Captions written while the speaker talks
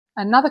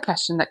Another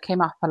question that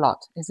came up a lot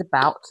is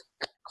about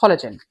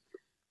collagen.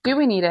 Do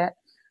we need it?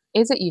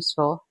 Is it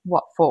useful?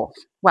 What for?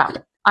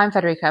 Well, I'm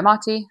Federica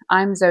Amati.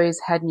 I'm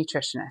Zoe's head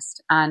nutritionist,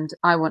 and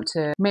I want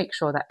to make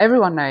sure that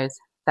everyone knows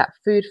that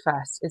food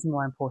first is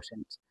more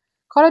important.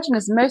 Collagen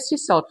is mostly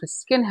sold for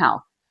skin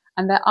health,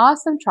 and there are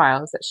some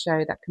trials that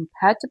show that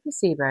compared to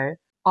placebo,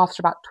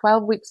 after about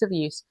 12 weeks of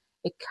use,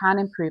 it can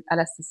improve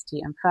elasticity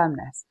and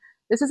firmness.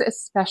 This is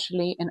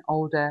especially in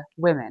older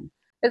women.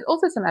 There's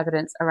also some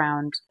evidence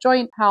around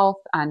joint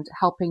health and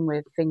helping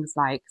with things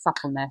like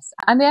suppleness.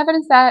 And the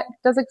evidence there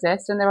does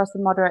exist, and there are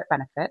some moderate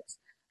benefits,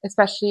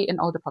 especially in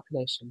older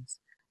populations.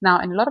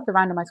 Now, in a lot of the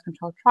randomized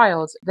controlled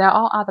trials, there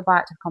are other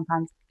bioactive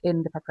compounds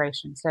in the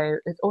preparation. So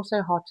it's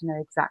also hard to know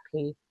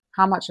exactly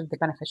how much of the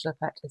beneficial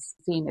effect is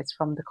seen is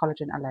from the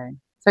collagen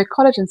alone. So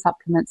collagen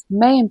supplements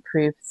may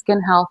improve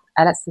skin health,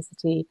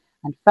 elasticity,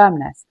 and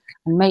firmness,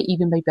 and may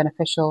even be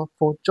beneficial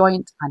for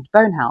joint and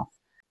bone health.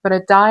 But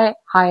a diet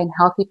high in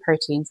healthy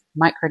proteins,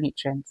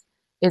 micronutrients,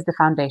 is the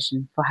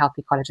foundation for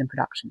healthy collagen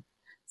production.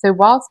 So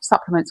whilst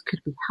supplements could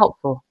be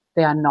helpful,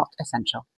 they are not essential.